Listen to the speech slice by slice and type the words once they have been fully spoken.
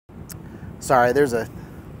Sorry, there's a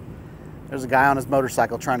guy on his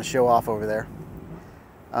motorcycle trying to show off over there.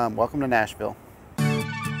 Welcome to Nashville.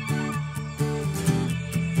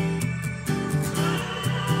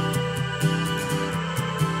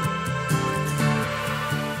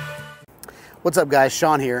 What's up guys,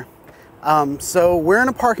 Shawn here. So we're in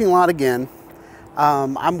a parking lot again.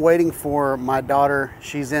 I'm waiting for my daughter.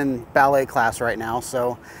 She's in ballet class right now,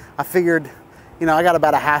 so I figured, you know, I got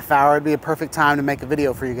about a half hour. It'd be a perfect time to make a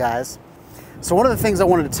video for you guys. So one of the things I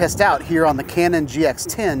wanted to test out here on the Canon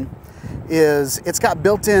GX10 is it's got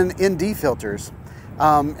built-in ND filters.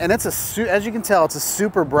 And it's as you can tell, it's a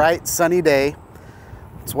super bright, sunny day.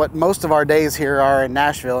 It's what most of our days here are in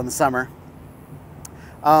Nashville in the summer.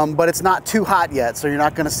 But it's not too hot yet, so you're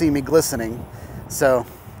not gonna see me glistening. So,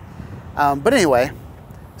 but anyway,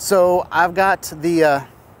 so I've got the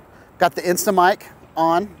Instamic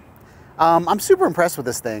on. I'm super impressed with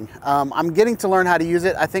this thing. I'm getting to learn how to use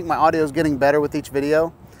it. I think my audio is getting better with each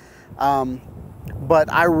video.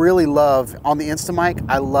 But I really love, on the Instamic,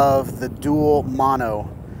 I love the dual mono.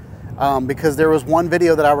 Because there was one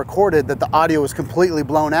video that I recorded that the audio was completely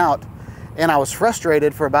blown out, and I was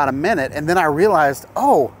frustrated for about a minute, and then I realized,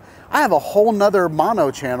 oh, I have a whole nother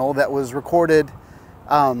mono channel that was recorded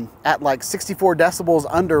at like 64 decibels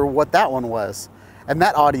under what that one was. And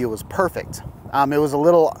that audio was perfect. It was a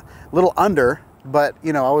little under, but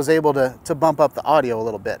you know, I was able to bump up the audio a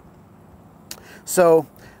little bit. So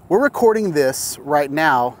we're recording this right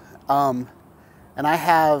now, and I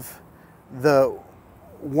have the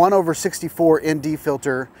 1/64 ND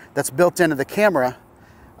filter that's built into the camera.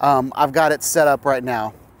 I've got it set up right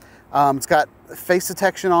now. It's got face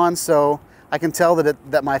detection on, so I can tell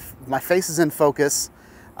that my face is in focus.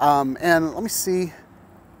 And let me see.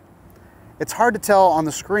 It's hard to tell on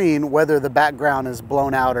the screen whether the background is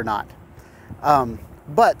blown out or not.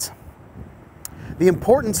 But the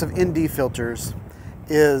importance of ND filters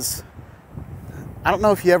is, I don't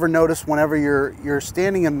know if you ever notice whenever you're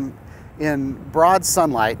standing in broad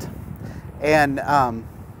sunlight and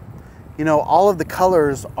you know, all of the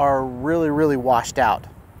colors are really washed out.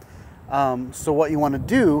 So what you want to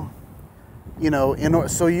do, you know,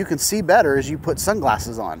 so you can see better, is you put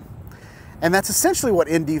sunglasses on. And that's essentially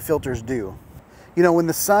what ND filters do. You know, when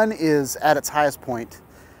the sun is at its highest point,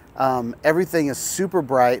 everything is super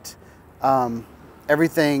bright.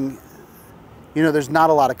 Everything, you know, there's not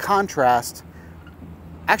a lot of contrast.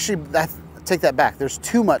 Actually, take that back. There's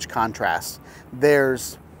too much contrast.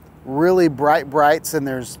 There's really brights and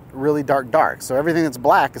there's really dark. So everything that's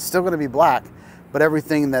black is still going to be black, but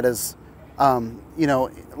everything that is, you know,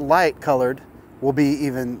 light colored will be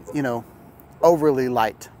even, you know, overly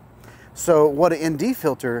light. So what an ND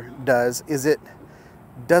filter does is it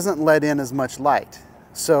doesn't let in as much light.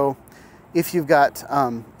 So if you've got,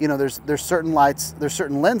 you know, there's certain lights, there's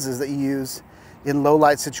certain lenses that you use in low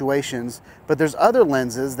light situations, but there's other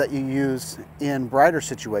lenses that you use in brighter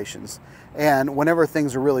situations. And whenever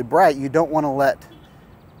things are really bright, you don't want to let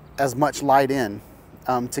as much light in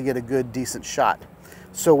to get a good, decent shot.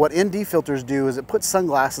 So what ND filters do is it puts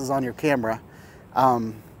sunglasses on your camera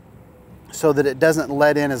so that it doesn't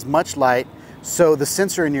let in as much light, so the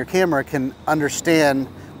sensor in your camera can understand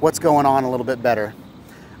what's going on a little bit better.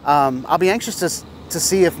 I'll be anxious to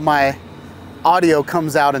see if my audio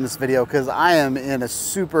comes out in this video, because I am in a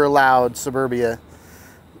super loud suburbia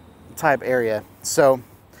type area. So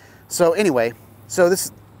anyway, so this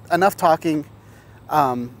is enough talking.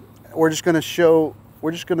 We're just going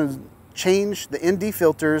to change the ND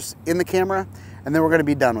filters in the camera, and then we're going to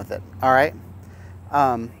be done with it. All right.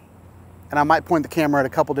 And I might point the camera at a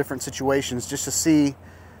couple different situations just to see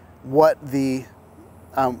what a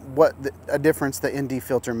difference the ND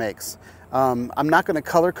filter makes. I'm not going to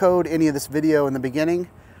color code any of this video in the beginning,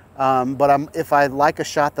 but if I like a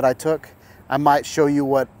shot that I took, I might show you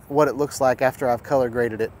what it looks like after I've color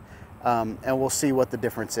graded it, and we'll see what the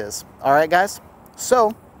difference is. All right, guys.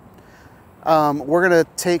 So we're going to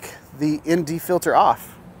take the ND filter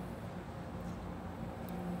off.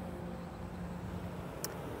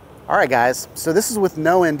 All right, guys. So this is with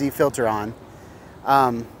no ND filter on,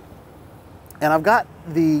 and I've got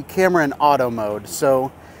the camera in auto mode, so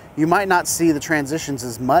you might not see the transitions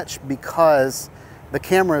as much because the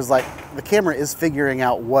camera is figuring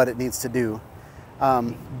out what it needs to do.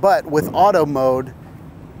 But with auto mode,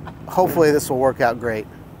 hopefully this will work out great.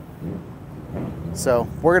 So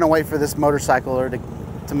we're gonna wait for this motorcycler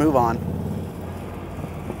to move on.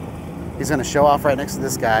 He's gonna show off right next to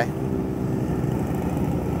this guy.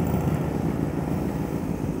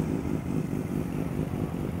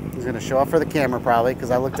 He's gonna show off for the camera probably,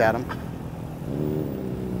 because I looked at him.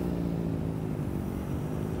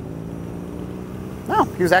 Oh,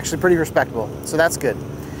 He was actually pretty respectable, so that's good.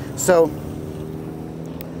 So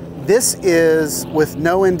this is with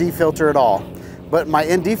no ND filter at all, but my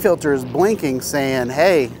ND filter is blinking saying,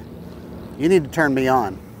 hey, you need to turn me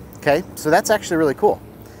on. Okay, so that's actually really cool.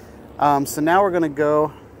 So now we're gonna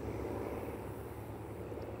go.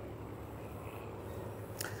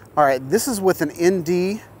 All right, this is with an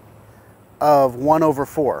ND of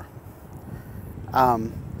 1/4.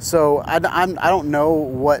 So I don't know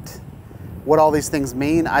what all these things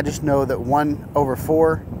mean. I just know that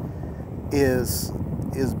 1/4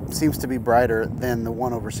 seems to be brighter than the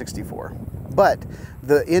 1/64. But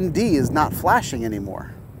the ND is not flashing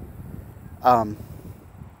anymore.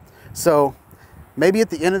 So maybe at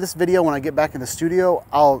the end of this video, when I get back in the studio,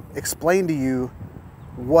 I'll explain to you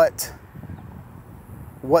what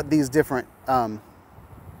these different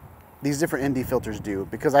ND filters do,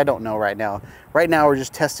 because I don't know right now. Right now we're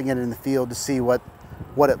just testing it in the field to see what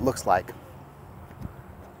it looks like.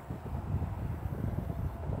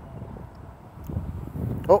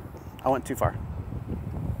 Oh, I went too far.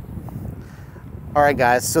 All right,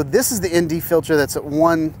 guys, so this is the ND filter that's at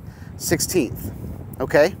 1/16,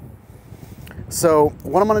 okay? So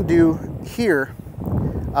what I'm gonna do here,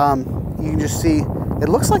 you can just see, it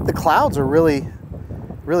looks like the clouds are really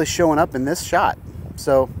showing up in this shot.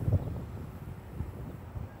 So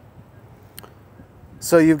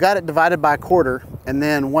you've got it divided by a quarter, and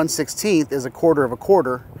then 1/16 is a quarter of a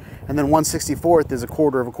quarter, and then 1/64 is a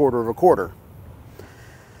quarter of a quarter of a quarter.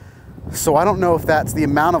 So I don't know if that's the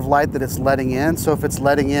amount of light that it's letting in, so if it's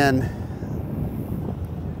letting in,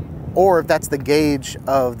 or if that's the gauge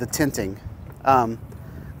of the tinting.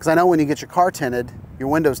 Because I know when you get your car tinted, your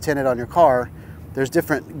windows tinted on your car, there's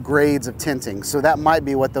different grades of tinting. So that might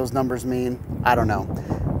be what those numbers mean. I don't know.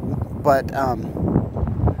 But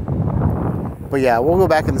yeah, we'll go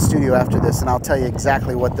back in the studio after this and I'll tell you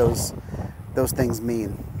exactly what those things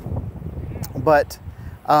mean. But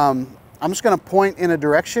I'm just gonna point in a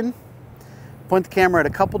direction, point the camera at a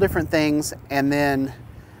couple different things, and then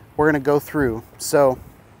we're gonna go through. So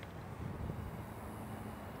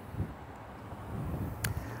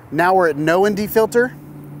now we're at no ND filter,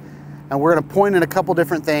 and we're gonna point in a couple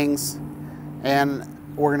different things, and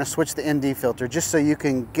we're gonna switch the ND filter just so you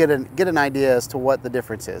can get an idea as to what the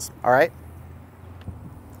difference is, all right?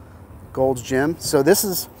 Gold's Gym. So this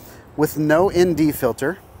is with no ND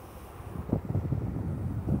filter.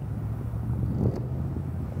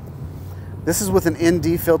 This is with an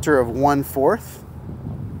ND filter of 1/4.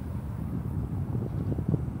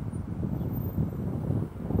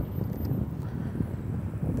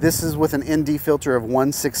 This is with an ND filter of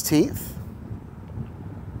 1/16.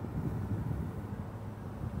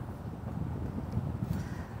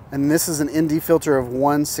 And this is an ND filter of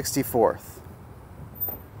 1/64.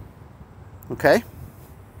 Okay?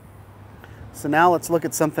 So now let's look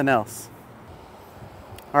at something else.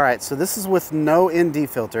 All right, so this is with no ND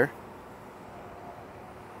filter.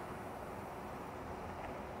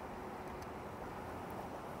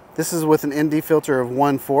 This is with an ND filter of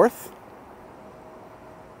 1/4.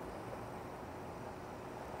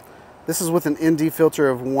 This is with an ND filter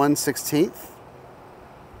of 1/16.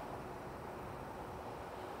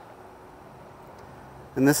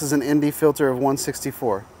 And this is an ND filter of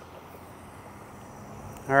 1/64.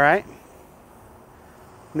 All right.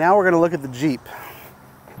 Now we're going to look at the Jeep.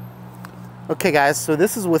 Okay, guys, so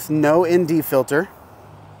this is with no ND filter.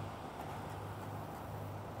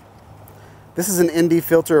 This is an ND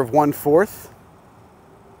filter of 1/4.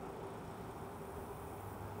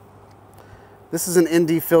 This is an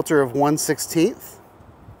ND filter of 1/16.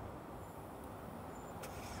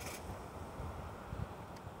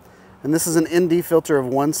 And this is an ND filter of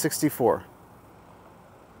 1/64.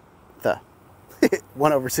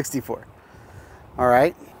 1/64. All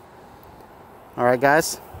right. All right,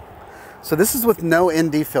 guys. So this is with no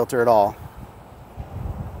ND filter at all.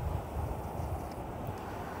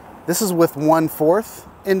 This is with 1/4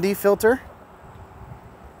 ND filter.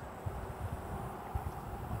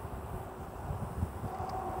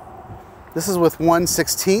 This is with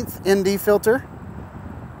 1/16 ND filter.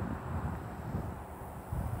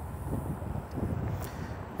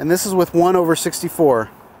 And this is with 1/64.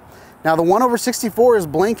 Now the 1/64 is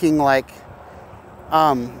blinking like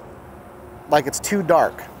it's too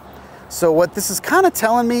dark. So what this is kind of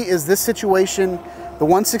telling me is this situation, the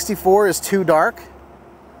 1/64 is too dark.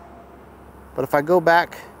 But if I go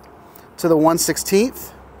back to the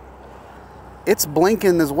 1/16, it's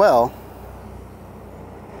blinking as well.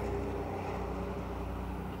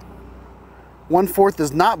 1/4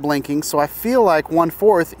 is not blinking, so I feel like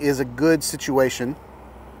 1/4 is a good situation.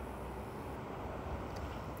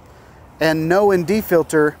 And no ND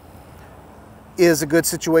filter is a good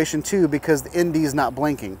situation too because the ND is not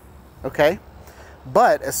blinking, okay?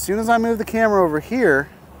 But as soon as I move the camera over here,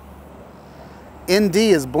 ND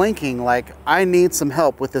is blinking like I need some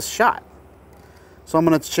help with this shot. So I'm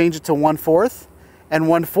gonna change it to 1/4, and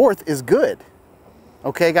 1/4 is good.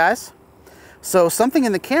 Okay, guys? So something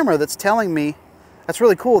in the camera that's telling me, that's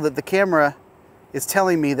really cool that the camera is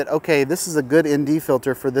telling me that, okay, this is a good ND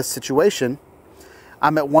filter for this situation.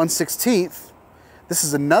 I'm at 1/16. This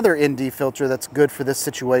is another ND filter that's good for this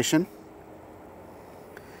situation.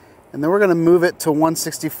 And then we're gonna move it to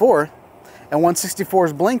 1/64, and 1/64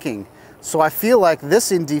 is blinking. So I feel like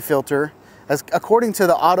this ND filter, as according to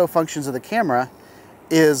the auto functions of the camera,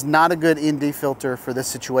 is not a good ND filter for this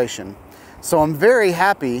situation. So I'm very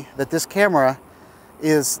happy that this camera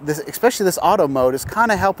is, especially this auto mode, is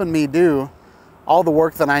kind of helping me do all the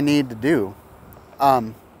work that I need to do.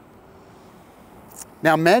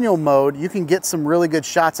 Now manual mode, you can get some really good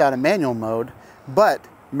shots out of manual mode, but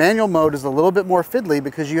manual mode is a little bit more fiddly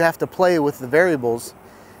because you have to play with the variables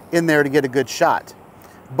in there to get a good shot.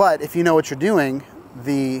 But if you know what you're doing,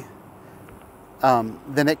 then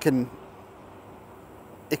it can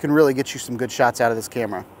really get you some good shots out of this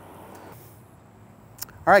camera.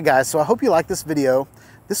 All right, guys, so I hope you liked this video.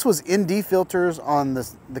 This was ND filters on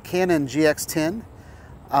the Canon GX10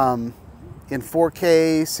 in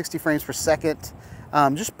 4K, 60 frames per second.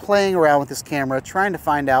 Just playing around with this camera, trying to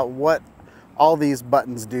find out what all these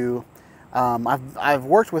buttons do. I've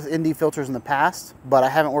worked with ND filters in the past, but I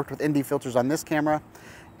haven't worked with ND filters on this camera,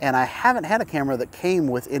 and I haven't had a camera that came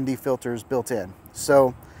with ND filters built in.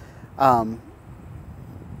 So yeah,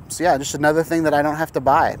 just another thing that I don't have to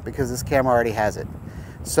buy because this camera already has it.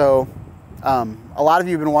 So a lot of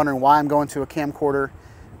you have been wondering why I'm going to a camcorder.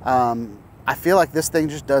 I feel like this thing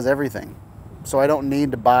just does everything. So I don't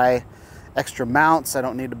need to buy extra mounts, I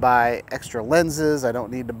don't need to buy extra lenses, I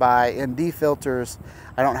don't need to buy ND filters,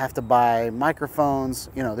 I don't have to buy microphones,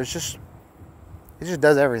 you know, it just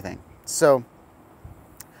does everything. So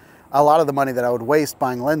a lot of the money that I would waste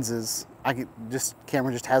buying lenses,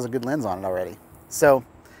 camera just has a good lens on it already. So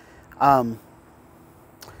hope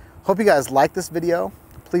you guys like this video.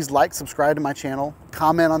 Please like, subscribe to my channel,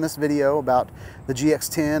 comment on this video about the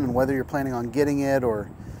GX10 and whether you're planning on getting it, or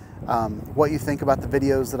what you think about the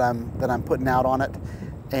videos that I'm putting out on it.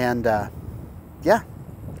 And yeah,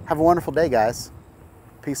 have a wonderful day, guys.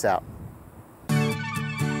 Peace out.